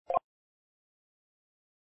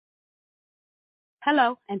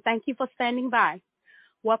Hello, and thank you for standing by.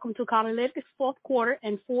 Welcome to Cardlytics' fourth quarter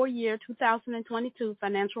and full year 2022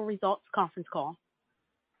 financial results conference call.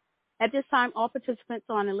 At this time, all participants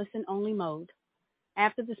are on a listen-only mode.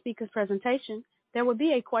 After the speaker's presentation, there will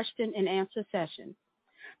be a question-and-answer session.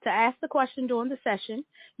 To ask the question during the session,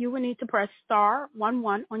 you will need to press star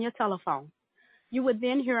 11 on your telephone. You would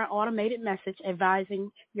then hear an automated message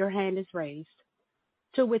advising your hand is raised.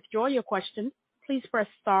 To withdraw your question, please press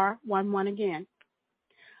star 11 again.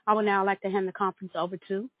 I would now like to hand the conference over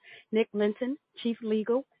to Nick Lynton, Chief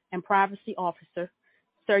Legal and Privacy Officer.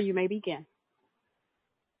 Sir, you may begin.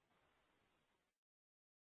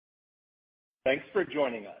 Thanks for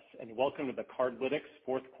joining us, and welcome to the Cardlytics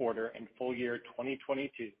fourth quarter and full year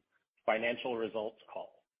 2022 financial results call.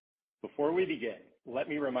 Before we begin, let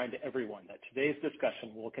me remind everyone that today's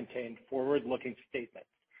discussion will contain forward-looking statements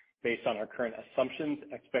based on our current assumptions,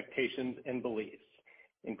 expectations, and beliefs,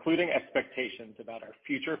 including expectations about our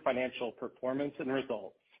future financial performance and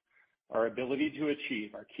results, our ability to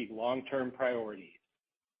achieve our key long-term priorities,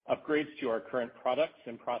 upgrades to our current products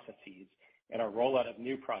and processes, and our rollout of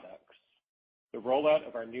new products, the rollout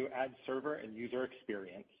of our new ad server and user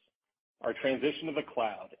experience, our transition to the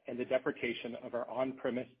cloud and the deprecation of our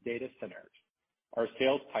on-premise data centers, our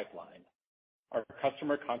sales pipeline, our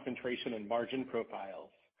customer concentration and margin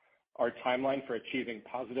profiles, our timeline for achieving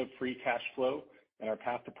positive free cash flow and our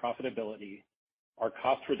path to profitability, our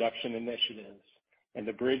cost reduction initiatives, and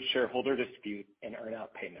the Bridg shareholder dispute and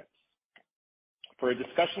earn-out payments. For a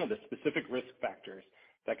discussion of the specific risk factors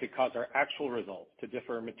that could cause our actual results to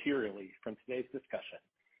differ materially from today's discussion,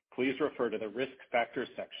 please refer to the Risk Factors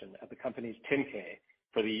section of the company's 10-K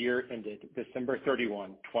for the year ended December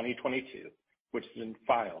 31, 2022, which has been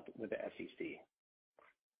filed with the SEC.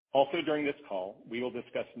 Also during this call, we will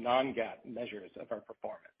discuss non-GAAP measures of our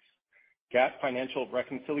performance. GAAP financial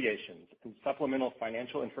reconciliations and supplemental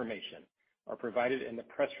financial information are provided in the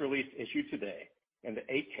press release issued today and the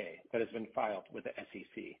 8-K that has been filed with the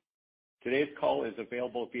SEC. Today's call is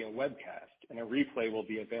available via webcast, and a replay will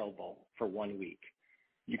be available for 1 week.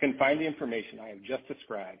 You can find the information I have just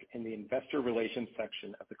described in the investor relations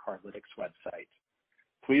section of the Cardlytics website.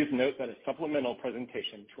 Please note that a supplemental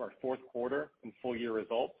presentation to our fourth quarter and full year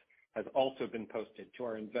results has also been posted to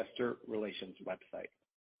our investor relations website.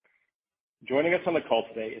 Joining us on the call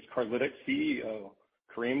today is Cardlytics CEO,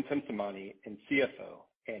 Karim Temsamani, and CFO,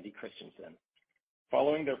 Andy Christiansen.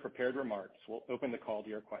 Following their prepared remarks, we'll open the call to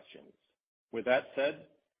your questions. With that said,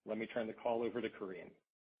 let me turn the call over to Karim.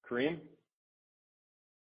 Karim?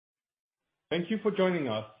 Thank you for joining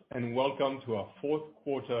us, and welcome to our fourth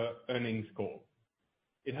quarter earnings call.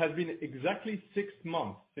 It has been exactly 6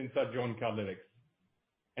 months since I joined Cardlytics,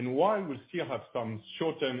 and while we still have some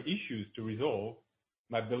short-term issues to resolve,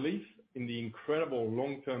 my belief in the incredible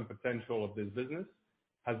long-term potential of this business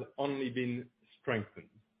has only been strengthened.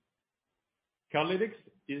 Cardlytics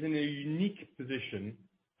is in a unique position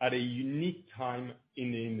at a unique time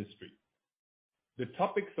in the industry. The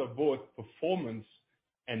topics of both performance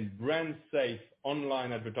and brand-safe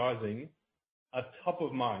online advertising are top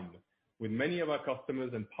of mind with many of our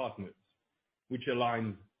customers and partners, which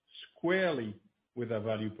aligns squarely with our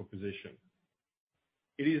value proposition.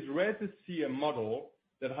 It is rare to see a model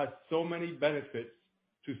that has so many benefits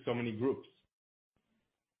to so many groups.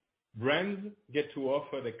 Brands get to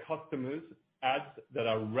offer their customers ads that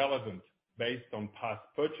are relevant based on past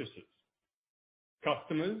purchases.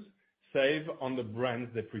 Customers save on the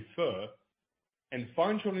brands they prefer, and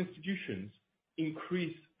financial institutions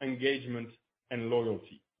increase engagement and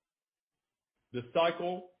loyalty. The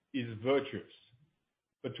cycle is virtuous,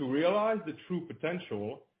 but to realize the true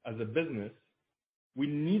potential as a business, we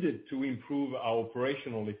needed to improve our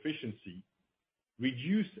operational efficiency,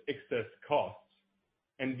 reduce excess costs,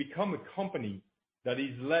 and become a company that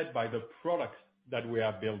is led by the products that we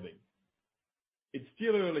are building. It's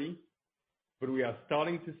still early, but we are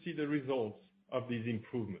starting to see the results of these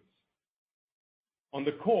improvements. On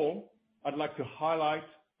the call, I'd like to highlight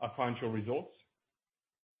our financial results,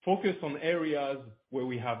 focus on areas where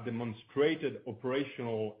we have demonstrated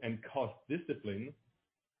operational and cost discipline,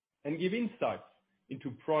 and give insights into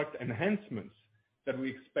product enhancements that we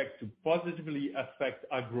expect to positively affect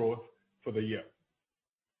our growth for the year.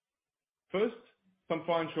 First, some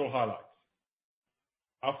financial highlights.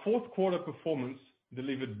 Our fourth quarter performance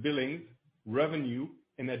delivered billings, revenue,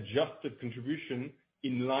 and adjusted contribution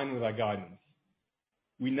in line with our guidance.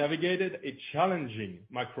 We navigated a challenging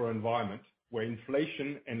macro environment where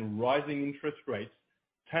inflation and rising interest rates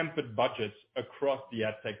tempered budgets across the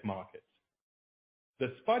ad tech market.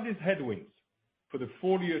 Despite these headwinds, for the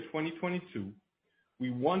full year 2022, we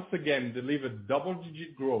once again delivered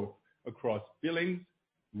double-digit growth across billings,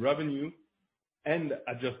 revenue, and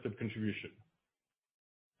adjusted contribution.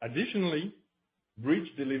 Additionally,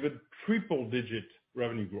 Bridg delivered triple-digit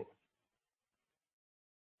revenue growth.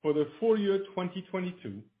 For the full year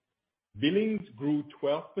 2022, billings grew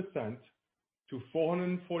 12% to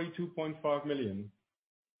 $442.5 million.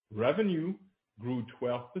 Revenue grew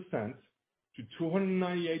 12% to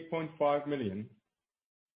 $298.5 million.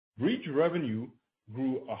 Bridg revenue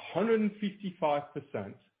grew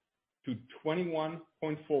 155% to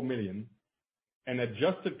 $21.4 million, and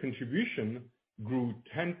adjusted contribution grew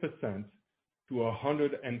 10% to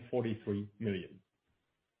 $143 million.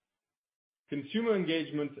 Consumer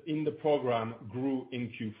engagement in the program grew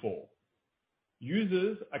in Q4.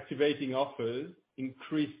 Users activating offers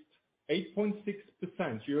increased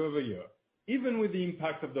 8.6% year-over-year, even with the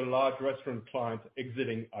impact of the large restaurant client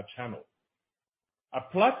exiting our channel. Our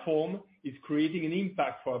platform is creating an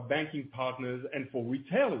impact for our banking partners and for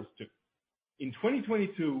retailers too. In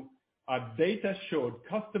 2022, our data showed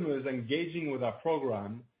customers engaging with our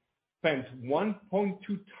program spent 1.2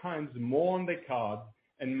 times more on their card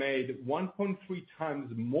and made 1.3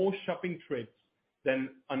 times more shopping trips than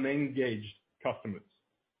unengaged customers.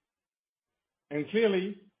 And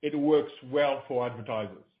clearly, it works well for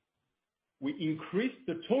advertisers. We increased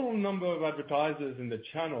the total number of advertisers in the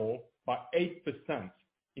channel by 8%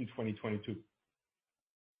 in 2022.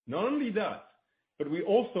 Not only that, but we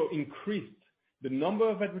also increased the number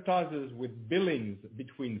of advertisers with billings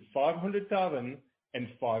between $500,000 and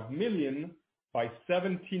 $5 million by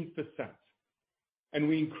 17%. And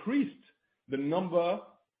we increased the number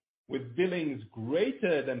with billings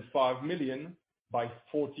greater than $5 million by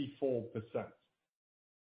 44%.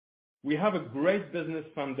 We have a great business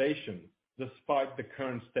foundation despite the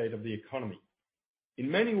current state of the economy. In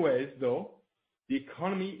many ways, though, the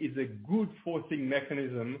economy is a good forcing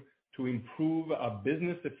mechanism to improve our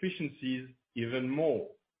business efficiencies even more.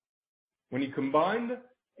 When you combine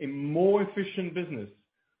a more efficient business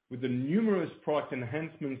with the numerous product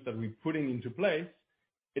enhancements that we're putting into place,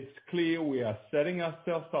 it's clear we are setting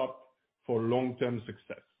ourselves up for long-term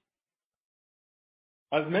success.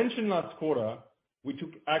 As mentioned last quarter, we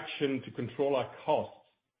took action to control our costs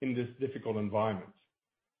in this difficult environment.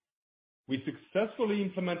 We successfully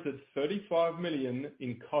implemented $35 million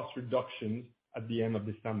in cost reductions at the end of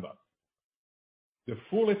December. The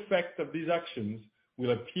full effect of these actions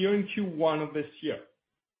will appear in Q1 of this year.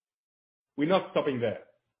 We're not stopping there.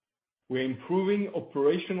 We're improving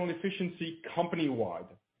operational efficiency company-wide.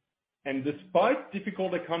 And despite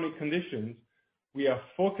difficult economic conditions, we are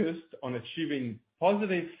focused on achieving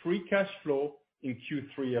positive free cash flow in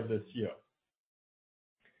Q3 of this year.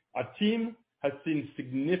 Our team has seen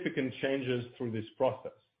significant changes through this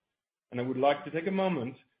process, and I would like to take a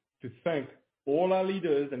moment to thank all our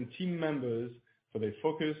leaders and team members for their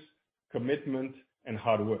focus, commitment, and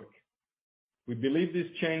hard work. We believe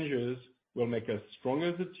these changes will make us stronger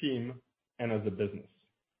as a team and as a business.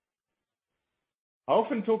 I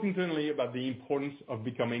often talk internally about the importance of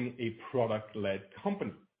becoming a product-led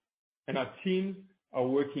company, and our teams are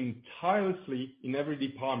working tirelessly in every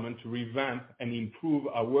department to revamp and improve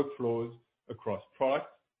our workflows across product,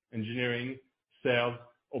 engineering, sales,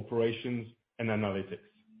 operations, and analytics.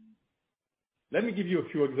 Let me give you a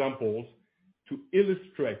few examples to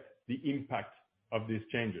illustrate the impact of these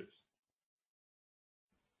changes.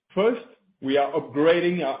 First, we are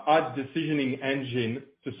upgrading our ad decisioning engine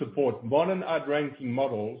to support modern ad ranking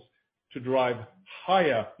models to drive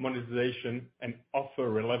higher monetization and offer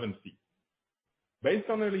relevancy. Based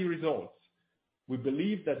on early results, we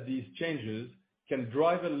believe that these changes can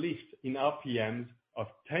drive a lift in RPMs of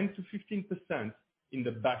 10 to 15% in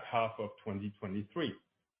the back half of 2023.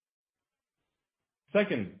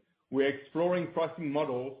 Second, we're exploring pricing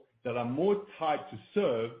models that are more tied to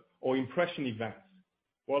serve or impression events,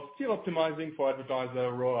 while still optimizing for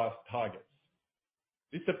advertiser ROAS targets.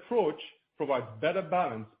 This approach provides better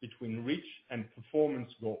balance between reach and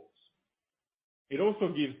performance goals. It also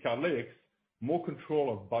gives Cardlytics more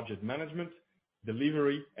control of budget management,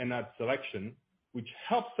 delivery, and ad selection, which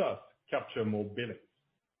helps us capture more billings.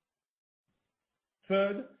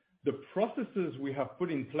 Third, the processes we have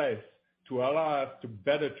put in place to allow us to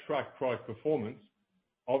better track product performance,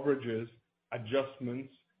 overages,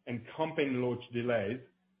 adjustments, and campaign launch delays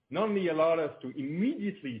not only allowed us to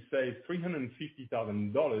immediately save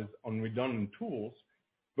 $350,000 on redundant tools,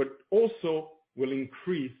 but also will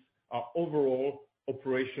increase our overall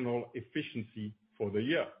operational efficiency for the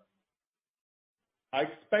year. I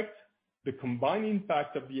expect the combined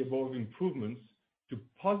impact of the above improvements to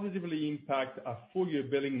positively impact our full year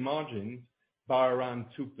billing margins by around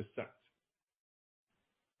 2%.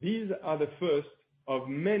 These are the first of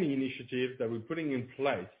many initiatives that we're putting in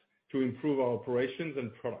place to improve our operations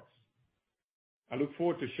and products. I look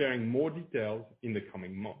forward to sharing more details in the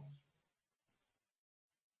coming months.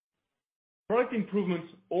 Product improvements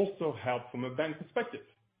also help from a bank perspective.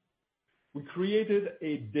 We created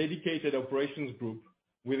a dedicated operations group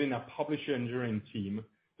within our publisher engineering team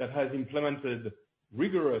that has implemented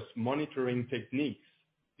rigorous monitoring techniques,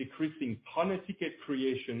 decreasing partner ticket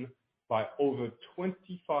creation by over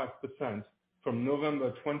 25% from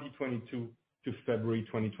November 2022 to February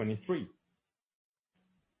 2023.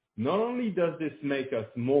 Not only does this make us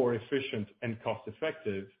more efficient and cost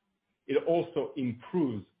effective, it also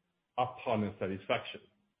improves our partner satisfaction.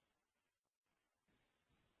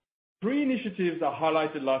 3 initiatives I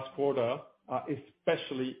highlighted last quarter are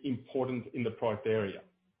especially important in the product area: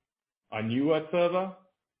 our new ad server,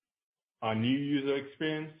 our new user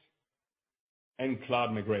experience, and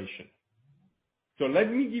cloud migration. So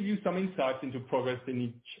let me give you some insights into progress in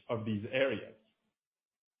each of these areas.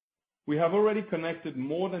 We have already connected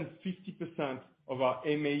more than 50% of our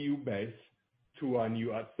MAU base to our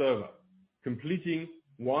new ad server, completing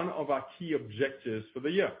one of our key objectives for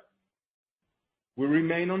the year. We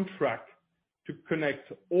remain on track to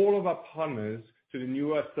connect all of our partners to the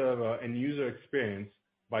new ad server and user experience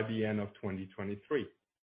by the end of 2023.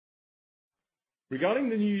 Regarding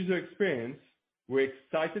the new user experience, we're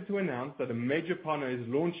excited to announce that a major partner is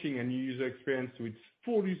launching a new user experience to its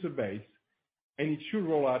full user base, and it should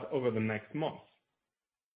roll out over the next month.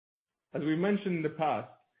 As we mentioned in the past,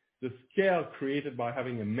 the scale created by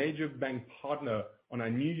having a major bank partner on our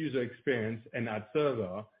new user experience and ad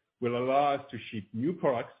server will allow us to ship new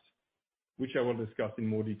products, which I will discuss in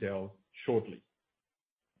more detail shortly.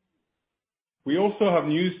 We also have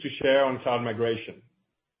news to share on cloud migration.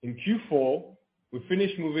 In Q4, we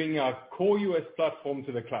finished moving our core US platform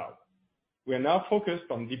to the cloud. We are now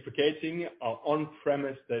focused on deprecating our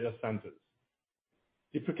on-premise data centers.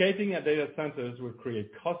 Deprecating our data centers will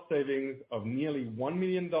create cost savings of nearly $1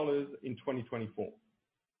 million in 2024.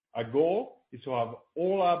 Our goal is to have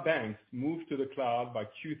all our banks move to the cloud by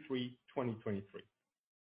Q3 2023.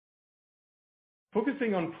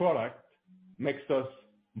 Focusing on product makes us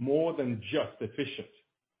more than just efficient.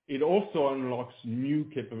 It also unlocks new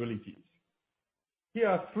capabilities. Here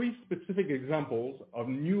are 3 specific examples of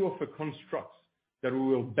new offer constructs that we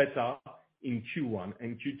will beta in Q1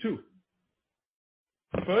 and Q2.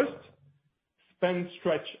 First, spend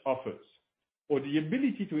stretch offers, or the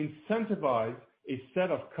ability to incentivize a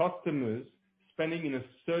set of customers spending in a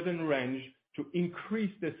certain range to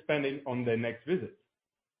increase their spending on their next visit.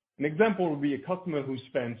 An example would be a customer who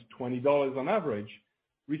spends $20 on average,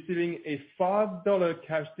 receiving a $5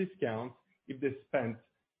 cash discount if they spent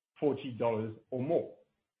 $40 or more.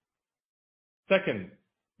 Second,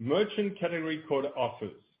 merchant category code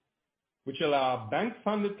offers, which allow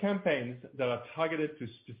bank-funded campaigns that are targeted to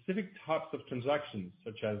specific types of transactions,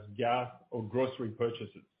 such as gas or grocery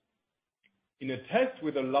purchases. In a test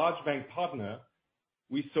with a large bank partner,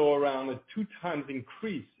 we saw around a 2 times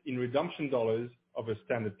increase in redemption dollars of a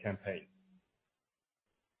standard campaign.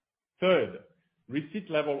 Third,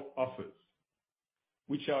 receipt-level offers,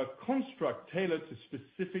 which are a construct tailored to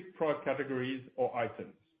specific product categories or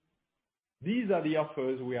items. These are the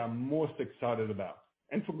offers we are most excited about,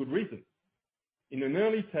 and for good reason. In an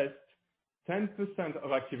early test, 10%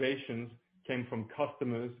 of activations came from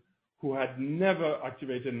customers who had never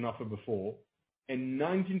activated an offer before, and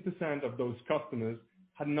 19% of those customers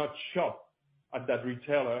had not shopped at that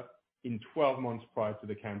retailer in 12 months prior to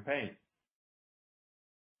the campaign.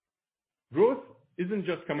 Growth isn't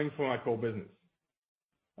just coming from our core business.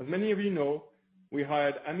 As many of you know, we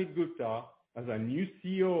hired Amit Gupta as our new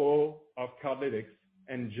COO of Cardlytics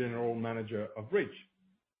and General Manager of Bridge.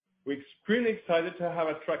 We're extremely excited to have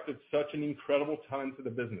attracted such an incredible talent to the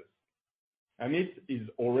business. Amit is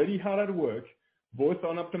already hard at work, both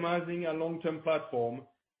on optimizing our long-term platform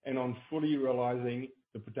and on fully realizing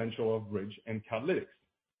the potential of Bridge and Cardlytics.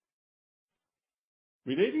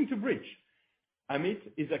 Relating to Bridge, Amit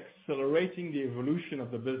is accelerating the evolution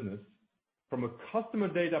of the business from a customer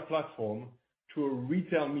data platform to a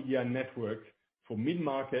retail media network for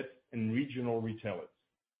mid-market and regional retailers.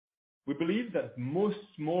 We believe that most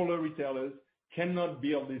smaller retailers cannot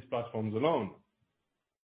build these platforms alone.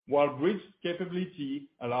 While Bridge's capability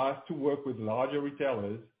allows us to work with larger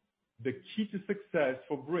retailers, the key to success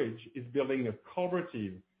for Bridge is building a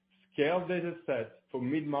collaborative, scaled data set for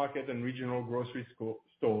mid-market and regional grocery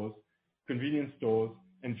stores, convenience stores,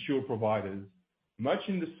 and fuel providers, much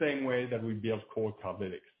in the same way that we built core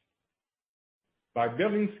Cardlytics. By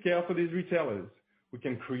building scale for these retailers, we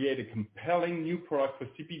can create a compelling new product for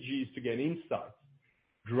CPGs to get insights,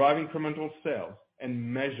 drive incremental sales,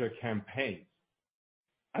 and measure campaigns.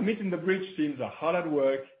 Amit and the Bridge teams are hard at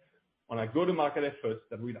work on our go-to-market efforts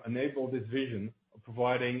that will enable this vision of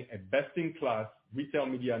providing a best-in-class retail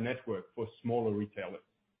media network for smaller retailers.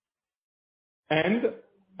 And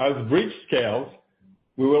as Bridge scales,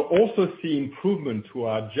 we will also see improvement to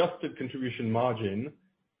our adjusted contribution margin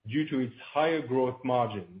due to its higher growth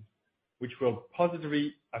margin, which will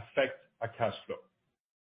positively affect our cash flow.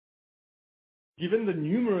 Given the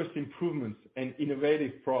numerous improvements and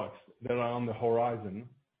innovative products that are on the horizon,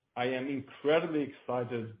 I am incredibly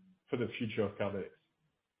excited for the future of Cardlytics.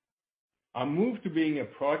 Our move to being a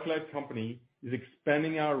product-led company is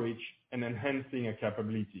expanding our reach and enhancing our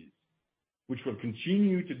capabilities, which will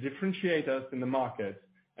continue to differentiate us in the market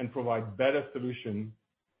and provide better solutions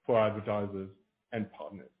for advertisers and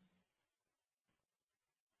partners.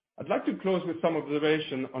 I'd like to close with some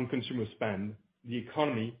observation on consumer spend, the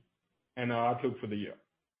economy, and our outlook for the year.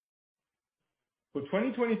 For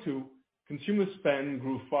 2022, consumer spend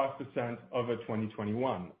grew 5% over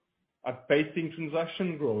 2021, outpacing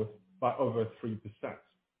transaction growth by over 3%.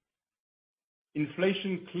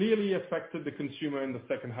 Inflation clearly affected the consumer in the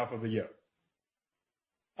second half of the year.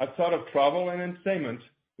 Outside of travel and entertainment,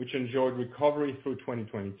 which enjoyed recovery through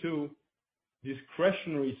 2022,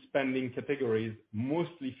 discretionary spending categories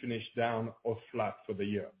mostly finished down or flat for the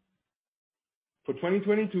year. For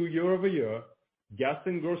 2022 year-over-year, gas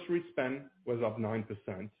and grocery spend was up 9%.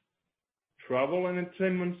 Travel and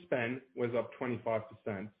entertainment spend was up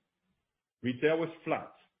 25%. Retail was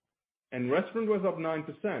flat, and restaurant was up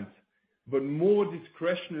 9%, but more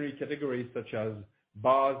discretionary categories such as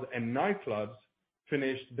bars and nightclubs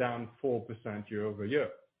finished down 4% year-over-year.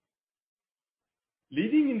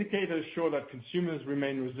 Leading indicators show that consumers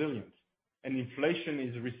remain resilient and inflation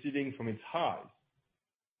is receding from its highs,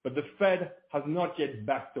 but the Fed has not yet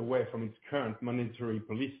backed away from its current monetary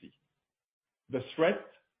policy. The threat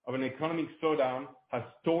of an economic slowdown has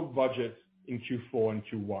stalled budgets in Q4 and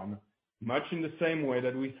Q1, much in the same way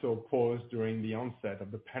that we saw pause during the onset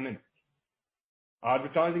of the pandemic.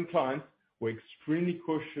 Advertising clients were extremely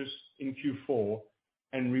cautious in Q4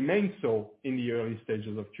 and remain so in the early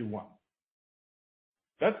stages of Q1.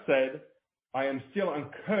 That said, I am still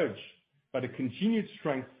encouraged by the continued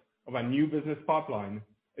strength of our new business pipeline,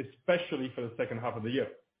 especially for the second half of the year.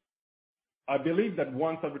 I believe that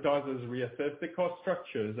once advertisers reassess their cost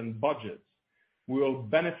structures and budgets, we will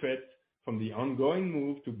benefit from the ongoing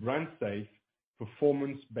move to brand safe,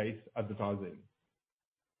 performance-based advertising.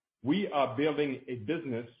 We are building a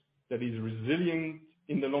business that is resilient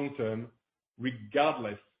in the long term,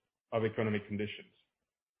 regardless of economic conditions.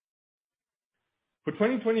 For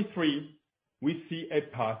 2023, we see a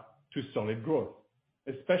path to solid growth,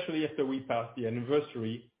 especially after we pass the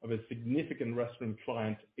anniversary of a significant restaurant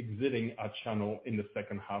client exiting our channel in the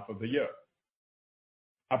second half of the year.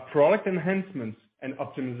 Our product enhancements and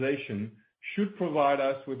optimization should provide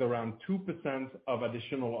us with around 2% of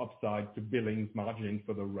additional upside to billings margin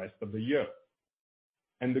for the rest of the year.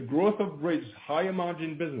 And the growth of Bridge's higher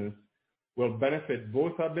margin business will benefit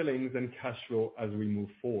both our billings and cash flow as we move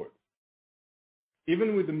forward.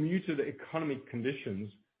 Even with the muted economic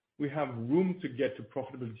conditions, we have room to get to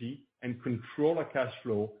profitability and control our cash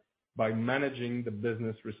flow by managing the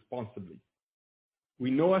business responsibly.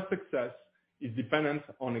 We know our success is dependent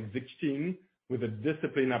on executing with a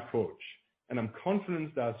disciplined approach, and I'm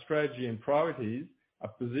confident that our strategy and priorities are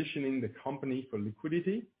positioning the company for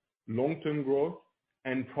liquidity, long-term growth,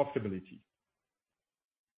 and profitability.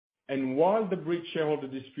 And while the Bridge shareholder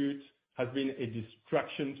dispute has been a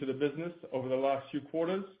distraction to the business over the last few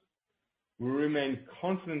quarters, we remain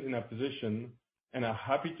confident in our position and are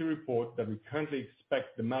happy to report that we currently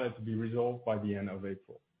expect the matter to be resolved by the end of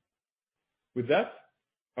April. With that,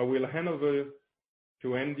 I will hand over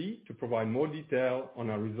to Andy to provide more detail on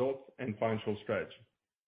our results and financial strategy.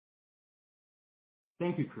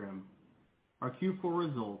 Thank you, Karim. Our Q4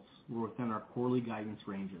 results were within our quarterly guidance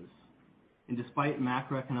ranges. And despite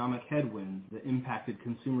macroeconomic headwinds that impacted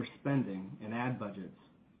consumer spending and ad budgets,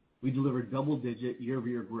 we delivered double-digit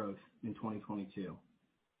year-over-year growth in 2022.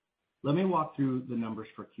 Let me walk through the numbers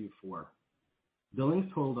for Q4.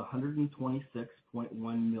 Billings totaled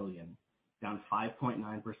 $126.1 million, down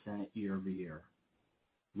 5.9% year-over-year.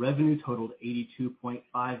 Revenue totaled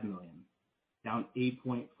 $82.5 million, down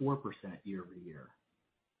 8.4% year-over-year.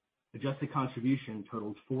 Adjusted contribution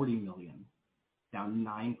totaled $40 million, down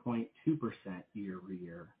 9.2%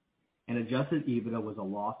 year-over-year. And adjusted EBITDA was a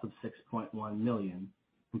loss of $6.1 million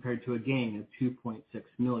compared to a gain of $2.6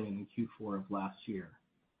 million in Q4 of last year.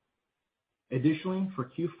 Additionally, for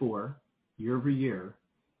Q4, year-over-year,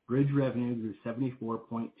 Bridge revenue grew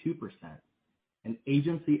 74.2%, and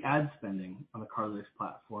agency ad spending on the Cardlytics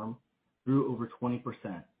platform grew over 20%.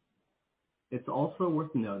 It's also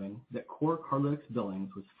worth noting that core Cardlytics billings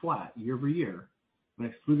was flat year over year when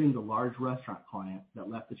excluding the large restaurant client that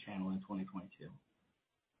left the channel in 2022.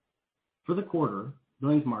 For the quarter,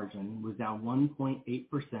 billings margin was down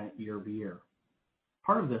 1.8% year over year.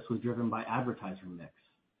 Part of this was driven by advertiser mix.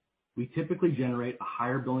 We typically generate a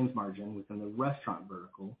higher billings margin within the restaurant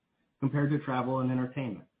vertical compared to travel and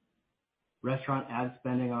entertainment. Restaurant ad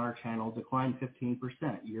spending on our channel declined 15%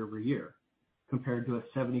 year over year, compared to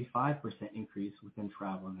a 75% increase within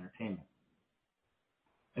travel and entertainment.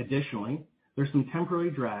 Additionally, there's some temporary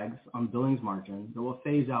drags on billings margin that will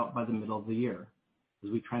phase out by the middle of the year as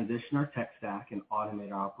we transition our tech stack and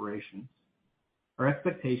automate our operations. Our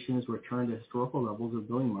expectation is to return to historical levels of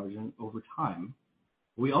billing margin over time.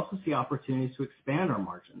 We also see opportunities to expand our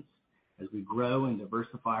margins as we grow and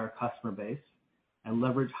diversify our customer base and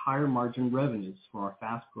leverage higher margin revenues from our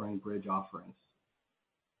fast-growing Bridg offerings.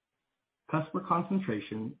 Customer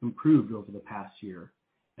concentration improved over the past year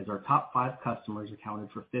as our top 5 customers accounted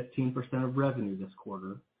for 15% of revenue this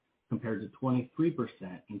quarter, compared to 23%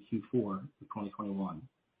 in Q4 of 2021.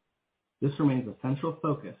 This remains a central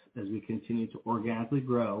focus as we continue to organically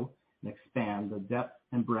grow and expand the depth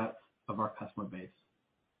and breadth of our customer base.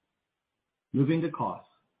 Moving to costs.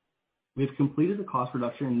 We have completed the cost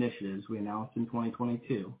reduction initiatives we announced in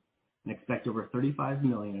 2022 and expect over $35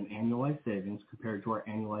 million in annualized savings compared to our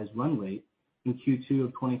annualized run rate in Q2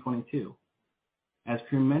 of 2022. As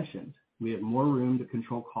Karim mentioned, we have more room to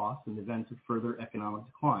control costs in the event of further economic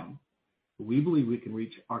decline, but we believe we can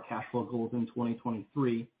reach our cash flow goals in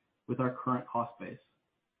 2023 with our current cost base.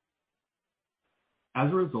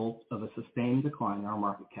 As a result of a sustained decline in our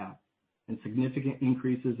market cap and significant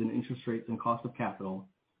increases in interest rates and cost of capital,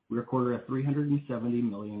 we recorded a $370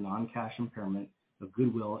 million non-cash impairment of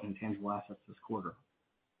goodwill and intangible assets this quarter.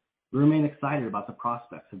 We remain excited about the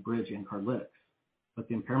prospects of Bridg and Cardlytics, but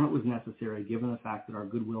the impairment was necessary given the fact that our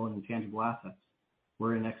goodwill and intangible assets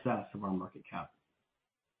were in excess of our market cap.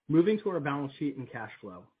 Moving to our balance sheet and cash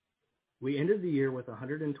flow. We ended the year with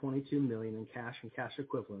 $122 million in cash and cash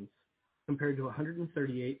equivalents compared to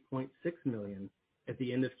 $138.6 million at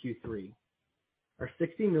the end of Q3. Our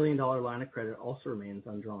 $60 million line of credit also remains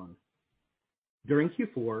undrawn. During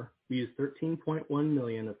Q4, we used $13.1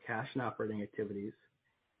 million of cash in operating activities,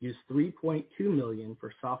 used $3.2 million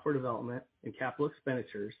for software development and capital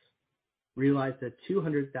expenditures, realized a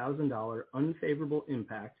 $200,000 unfavorable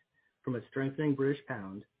impact from a strengthening British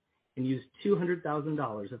pound, and used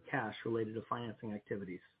 $200,000 of cash related to financing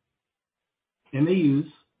activities. MAUs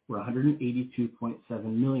were 182.7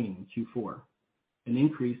 million in Q4, an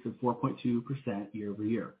increase of 4.2% year over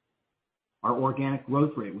year. Our organic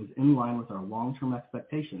growth rate was in line with our long-term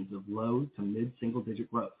expectations of low to mid-single digit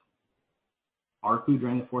growth. ARPU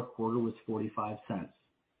during the fourth quarter was 45 cents,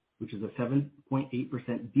 which is a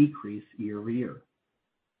 7.8% decrease year over year.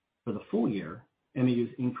 For the full year, MAUs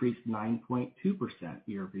increased 9.2%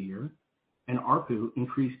 year over year, and ARPU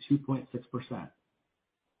increased 2.6%.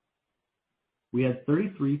 We had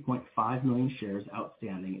 33.5 million shares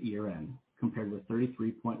outstanding at year-end, compared with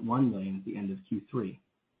 33.1 million at the end of Q3.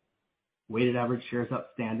 Weighted average shares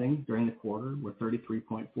outstanding during the quarter were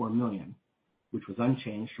 33.4 million, which was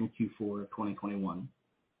unchanged from Q4 of 2021.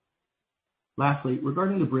 Lastly,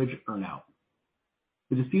 regarding the Bridg earnout.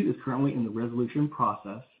 The dispute is currently in the resolution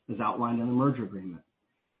process as outlined in the merger agreement,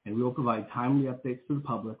 and we will provide timely updates to the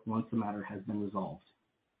public once the matter has been resolved.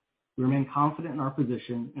 We remain confident in our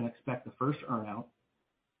position and expect the first earnout,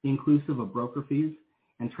 inclusive of broker fees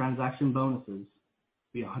and transaction bonuses,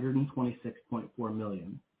 to be $126.4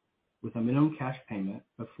 million, with a minimum cash payment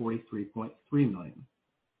of $43.3 million.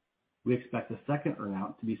 We expect the second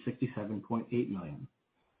earnout to be $67.8 million,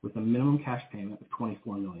 with a minimum cash payment of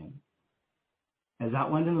 $24 million. As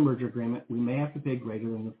outlined in the merger agreement, we may have to pay greater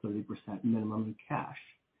than the 30% minimum in cash,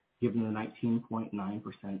 given the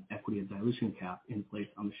 19.9% equity dilution cap in place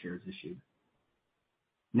on the shares issued.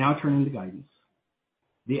 Now turning to guidance.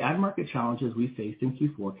 The ad market challenges we faced in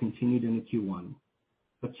Q4 continued into Q1,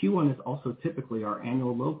 but Q1 is also typically our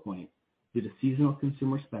annual low point due to seasonal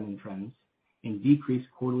consumer spending trends and decreased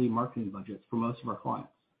quarterly marketing budgets for most of our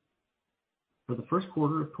clients. For the first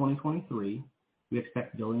quarter of 2023, we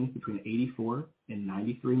expect billings between $84 and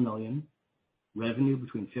 $93 million, revenue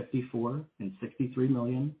between $54 and $63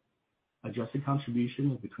 million, adjusted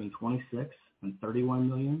contribution of between $26 and $31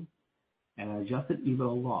 million, and an adjusted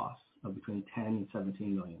EBITDA loss of between $10 and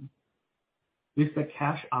 $17 million. We expect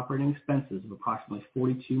cash operating expenses of approximately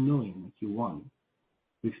 $42 million in Q1.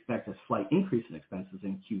 We expect a slight increase in expenses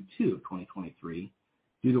in Q2 of 2023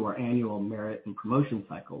 due to our annual merit and promotion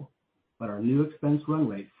cycle, but our new expense run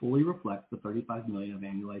rate fully reflects the $35 million of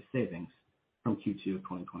annualized savings from Q2 of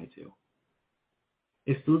 2022.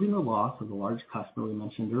 Excluding the loss of the large customer we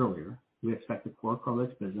mentioned earlier, we expect the core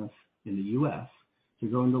Cardlytics business in the U.S. to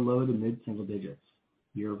grow in the low to mid-single digits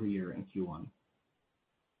year-over-year in Q1.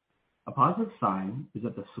 A positive sign is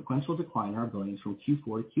that the sequential decline in our billings from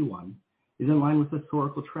Q4 to Q1 is in line with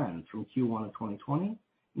historical trends from Q1 of 2020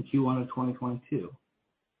 and Q1 of 2022,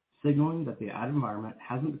 signaling that the ad environment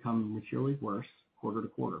hasn't become materially worse quarter to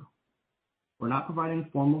quarter. We're not providing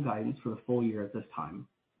formal guidance for the full year at this time,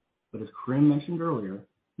 but as Karim mentioned earlier,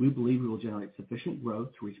 we believe we will generate sufficient growth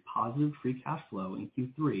to reach positive free cash flow in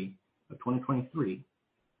Q3 of 2023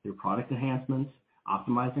 through product enhancements,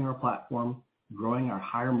 optimizing our platform, growing our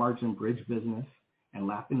higher margin Bridg business, and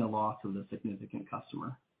lapping the loss of the significant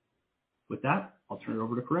customer. With that, I'll turn it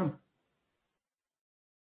over to Karim.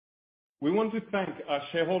 We want to thank our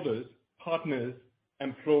shareholders, partners,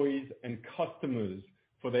 employees, and customers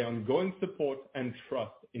for their ongoing support and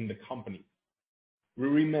trust in the company. We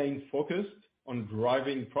remain focused on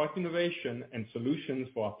driving product innovation and solutions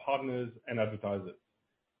for our partners and advertisers.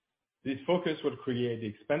 This focus will create the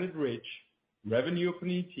expanded reach, revenue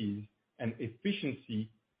opportunities, and efficiency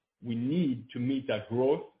we need to meet our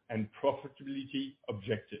growth and profitability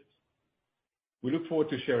objectives. We look forward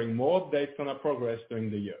to sharing more updates on our progress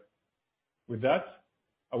during the year. With that,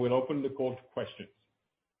 I will open the call to questions.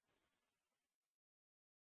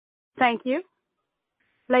 Thank you.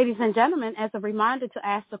 Ladies and gentlemen, as a reminder to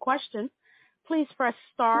ask the question, please press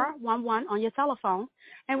star 11 on your telephone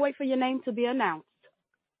and wait for your name to be announced.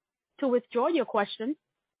 To withdraw your question,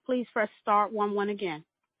 please press star 11 again.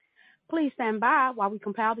 Please stand by while we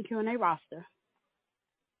compile the Q&A roster.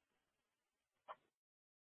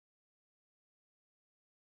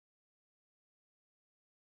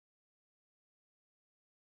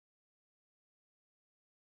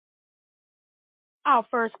 Our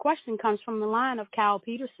first question comes from the line of Kyle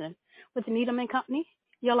Peterson with Needham & Company.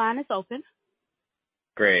 Your line is open.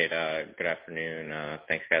 Great. Good afternoon.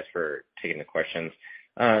 Thanks, guys, for taking the questions.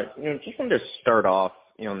 Just wanted to start off,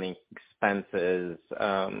 on the expenses,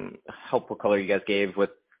 helpful color you guys gave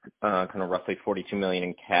with kind of roughly $42 million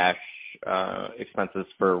in cash expenses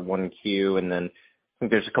for 1Q. And then I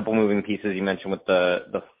think there's a couple moving pieces you mentioned with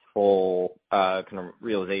the full kind of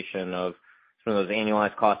realization of some of those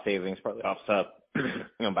annualized cost savings, partly offset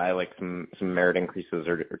by like some merit increases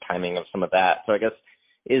or timing of some of that. So I guess,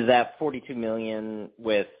 is that $42 million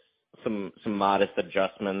with some modest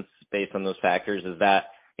adjustments based on those factors, is that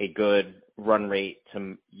a good run rate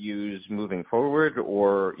to use moving forward,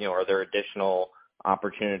 or are there additional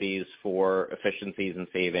opportunities for efficiencies and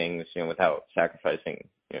savings, without sacrificing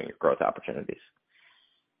your growth opportunities?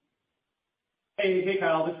 Hey,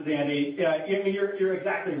 Kyle, this is Andy. Yeah, you're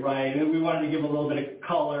exactly right. We wanted to give a little bit of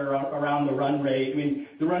color around the run rate.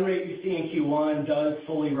 The run rate you see in Q1 does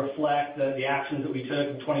fully reflect the actions that we took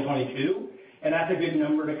in 2022, and that's a good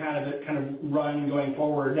number to kind of run going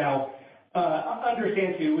forward. Now,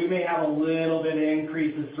 understand too, we may have a little bit of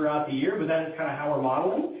increases throughout the year, but that is kind of how we're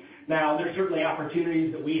modeling. Now, there's certainly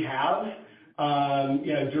opportunities that we have,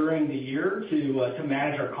 during the year to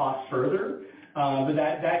manage our costs further. But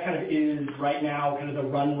that kind of is right now kind of the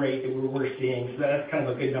run rate that we're seeing. So that's kind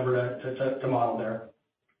of a good number to model there.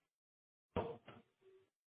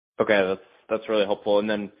 Okay, that's really helpful. And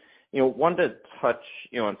then, wanted to touch,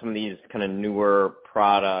 on some of these kind of newer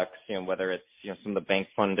products, whether it's, some of the bank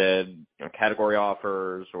funded, category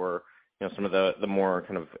offers or, some of the more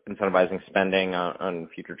kind of incentivizing spending on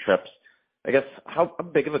future trips. I guess, how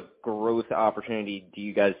big of a growth opportunity do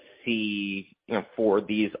you guys see, for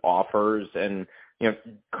these offers? And,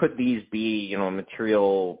 could these be, a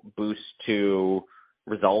material boost to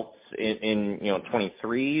results in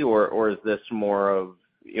 23, or is this more of,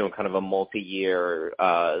 kind of a multi-year,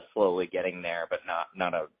 slowly getting there, but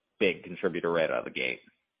not a big contributor right out of the gate?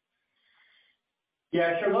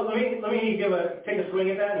 Yeah, sure. Let me take a swing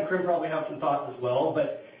at that, and Karim probably have some thoughts as well.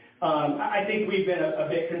 But I think we've been a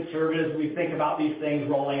bit conservative as we think about these things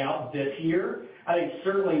rolling out this year. I think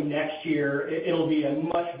certainly next year it'll be a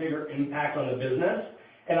much bigger impact on the business,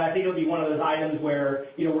 and I think it'll be one of those items where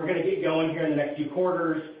we're going to get going here in the next few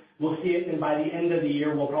quarters. We'll see it, and by the end of the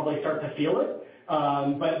year we'll probably start to feel it.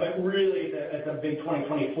 But really it's a big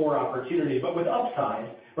 2024 opportunity. But with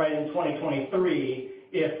upside, right, in 2023,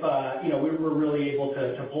 if we're really able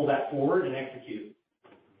to pull that forward and execute.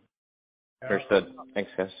 Understood.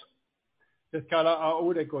 Thanks, guys. Yes, Kyle, I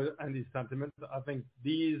would echo Andy's sentiment. I think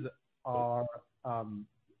these are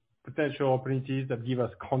potential opportunities that give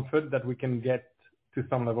us comfort that we can get to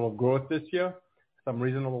some level of growth this year. some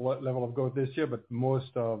reasonable level of growth this year, but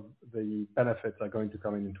most of the benefits are going to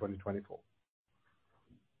come in 2024.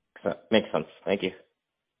 Makes sense. Thank you.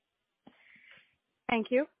 Thank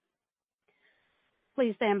you.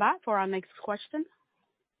 Please stand by for our next question.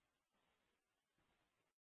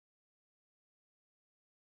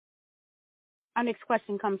 Our next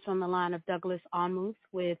question comes from the line of Douglas Anmuth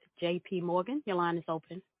with J.P. Morgan. Your line is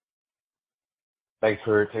open. Thanks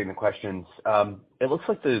for taking the questions. It looks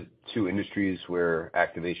like the two industries where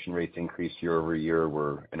activation rates increased year-over-year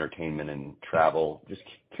were entertainment and travel. Just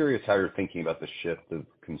curious how you're thinking about the shift of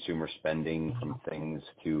consumer spending from things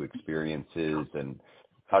to experiences, and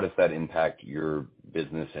how does that impact your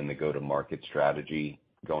business and the go-to-market strategy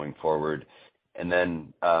going forward?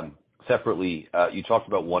 Separately, you talked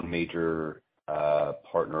about one major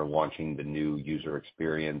partner launching the new user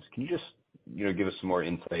experience. Can you just, give us some more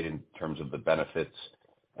insight in terms of the benefits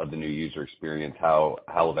of the new user experience? How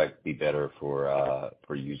will that be better for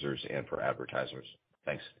users and for advertisers?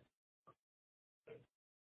 Thanks.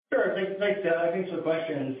 Sure. Thanks, Doug. Thanks for the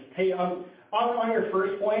questions. Hey, on your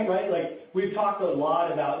first point, right, like we've talked a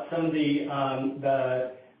lot about some of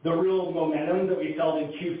the real momentum that we felt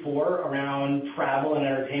in Q4 around travel and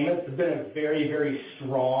entertainment. It's been a very, very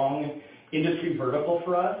strong industry vertical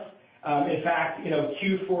for us. In fact,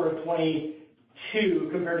 Q4 of 22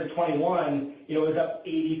 compared to 21, was up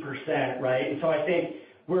 80%, right? I think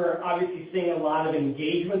we're obviously seeing a lot of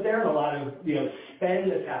engagement there and a lot of,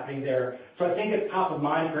 spend that's happening there. I think it's top of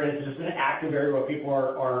mind for instance, just an active area where people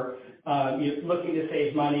are looking to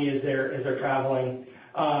save money as they're traveling.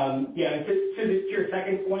 To your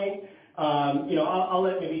second point, I'll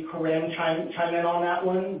let maybe Karim chime in on that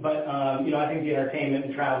one. I think the entertainment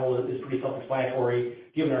and travel is pretty self-explanatory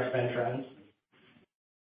given our spend trends.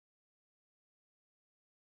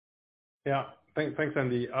 Yeah. Thanks,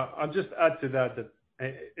 Andy. I'll just add to that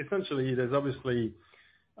essentially there's obviously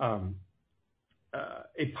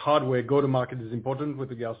a part where go-to-market is important with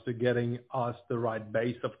regards to getting us the right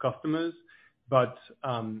base of customers. But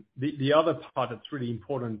the other part that's really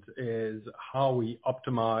important is how we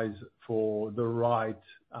optimize for the right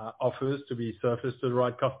offers to be surfaced to the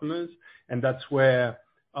right customers. And that's where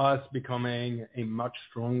us becoming a much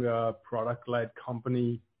stronger product-led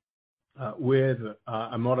company with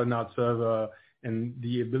a modern ad server and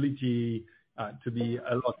the ability to be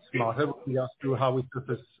a lot smarter with regards to how we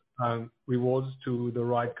surface rewards to the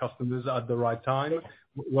right customers at the right time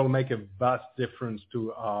will make a vast difference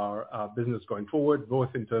to our business going forward, both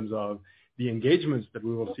in terms of the engagements that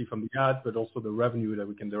we will see from the ad, but also the revenue that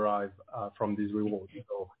we can derive from these rewards.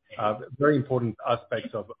 Very important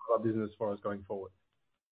aspects of our business for us going forward.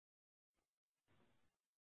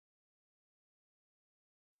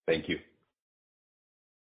 Thank you.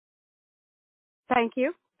 Thank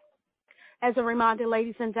you. As a reminder,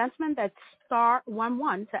 ladies and gentlemen, that's star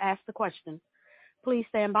 11 to ask the question. Please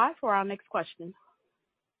stand by for our next question.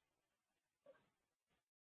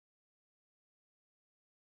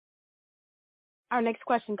 Our next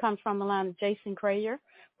question comes from the line of Jason Kreyer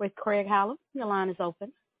with Craig-Hallum. Your line is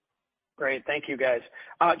open. Great. Thank you, guys.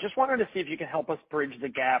 Just wanted to see if you can help us bridge the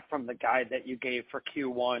gap from the guide that you gave for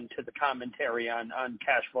Q1 to the commentary on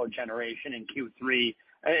cash flow generation in Q3.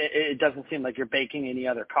 It doesn't seem like you're baking any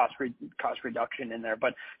other cost reduction in there,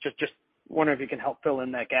 but just wondering if you can help fill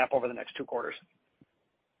in that gap over the next 2 quarters.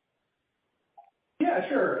 Yeah,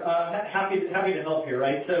 sure. Happy to help here,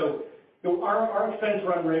 right? Our expense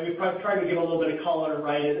run rate, we tried to give a little bit of color,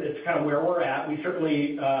 right? It's kind of where we're at. We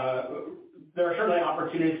certainly, there are certainly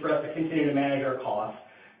opportunities for us to continue to manage our costs,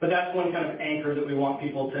 but that's one kind of anchor that we want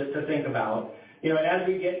people to think about. As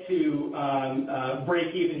we get to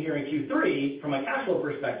break even here in Q3 from a cash flow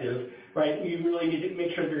perspective, right, we really need to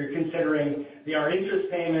make sure that you're considering our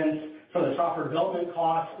interest payments, some of the software development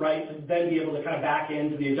costs, right, to then be able to kind of back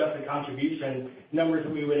into the adjusted contribution numbers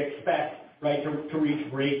that we would expect, right, to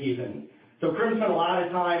reach break even. Karim spent a lot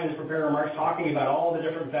of time in his prepared remarks talking about all the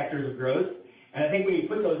different vectors of growth. And I think when you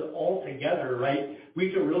put those all together, right,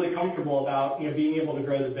 we feel really comfortable about, being able to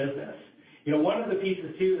grow the business. One of the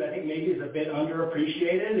pieces too that I think maybe is a bit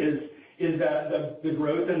underappreciated is that the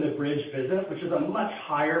growth in the Bridg business, which is a much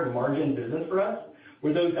higher margin business for us,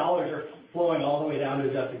 where those dollars are flowing all the way down to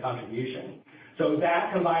adjusted contribution.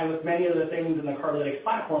 That combined with many of the things in the Cardlytics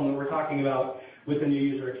platform that we're talking about with the new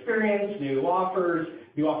user experience, new offers,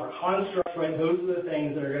 new offer constructs, right? Those are the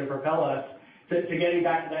things that are going to propel us to getting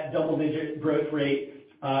back to that double-digit growth rate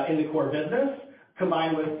in the core business,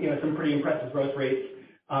 combined with, some pretty impressive growth rates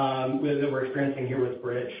that we're experiencing here with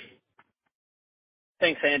Bridg.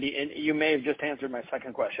 Thanks, Andy. And you may have just answered my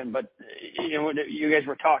second question, but you guys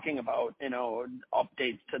were talking about,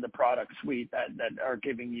 updates to the product suite that are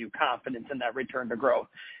giving you confidence in that return to growth.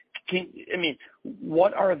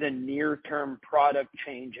 What are the near-term product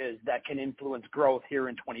changes that can influence growth here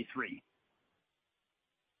in 23?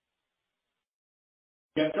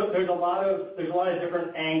 Yeah, so there's a lot of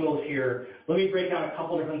different angles here. Let me break down a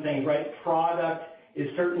couple different things, right? Product is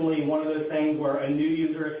certainly one of those things where a new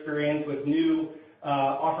user experience with new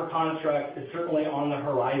offer constructs is certainly on the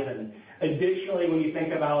horizon. Additionally, when you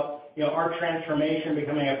think about our transformation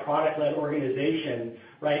becoming a product-led organization,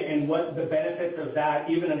 right, and what the benefits of that,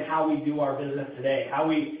 even in how we do our business today, how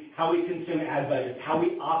we consume ad budgets, how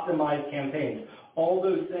we optimize campaigns, all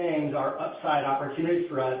those things are upside opportunities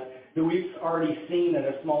for us that we've already seen at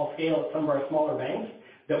a small scale at some of our smaller banks,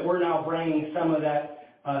 that we're now bringing some of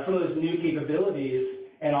those new capabilities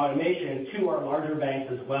and automation to our larger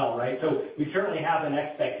banks as well, right? So we certainly have an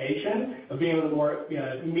expectation of being able to more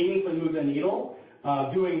meaningfully move the needle,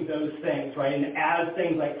 doing those things, right? And as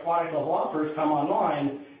things like product level offers come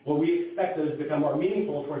online, well, we expect those to become more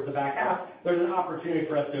meaningful towards the back half. There's an opportunity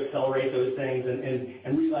for us to accelerate those things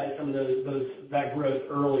and realize some of that growth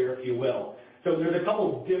earlier, if you will. So there's a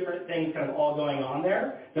couple different things kind of all going on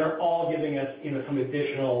there that are all giving us, some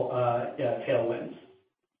additional tailwinds.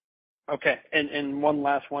 Okay. And one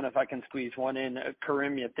last one, if I can squeeze one in.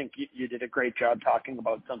 Karim, I think you did a great job talking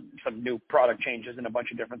about some new product changes and a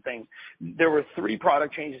bunch of different things. There were 3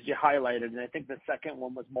 product changes you highlighted, and I think the second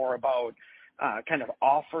one was more about kind of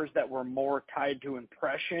offers that were more tied to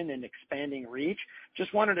impression and expanding reach.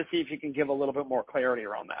 Just wanted to see if you can give a little bit more clarity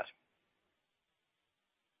around that.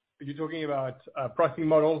 Are you talking about pricing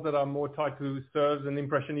models that are more tied to serves and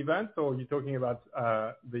impression events, or are you talking about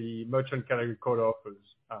the merchant category code offers?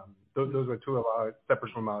 Those were 2 of our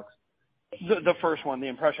separate remarks. The first one, the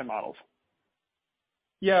impression models.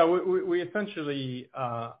 Yeah, we essentially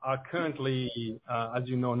are currently, as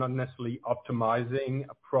you know, not necessarily optimizing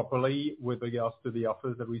properly with regards to the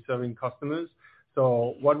offers that we're serving customers.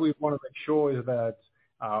 So what we want to make sure is that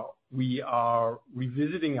we are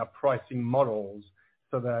revisiting our pricing models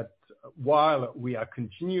so that while we are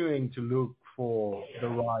continuing to look for the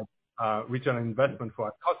right return on investment for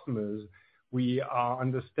our customers, we are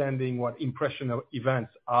understanding what impression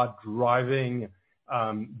events are driving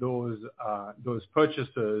those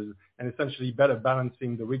purchases, and essentially better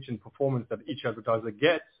balancing the reach and performance that each advertiser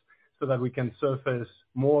gets, so that we can surface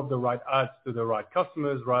more of the right ads to the right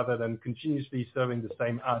customers rather than continuously serving the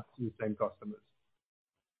same ads to the same customers.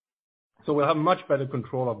 So we'll have much better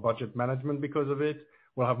control of budget management because of it.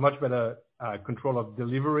 We'll have much better control of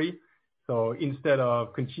delivery. So instead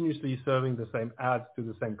of continuously serving the same ads to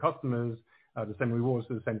the same customers, the same rewards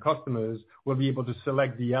to the same customers, we'll be able to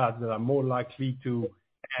select the ads that are more likely to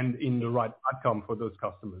end in the right outcome for those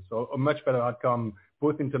customers. So a much better outcome,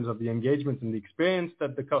 both in terms of the engagement and the experience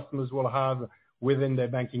that the customers will have within their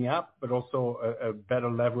banking app, but also a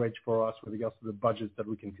better leverage for us with regards to the budgets that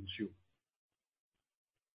we can consume.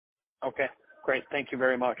 Okay, great. Thank you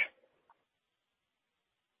very much.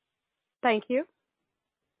 Thank you.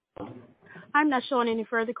 I'm not showing any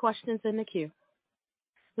further questions in the queue.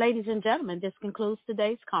 Ladies and gentlemen, this concludes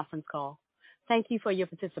today's conference call. Thank you for your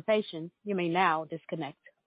participation. You may now disconnect.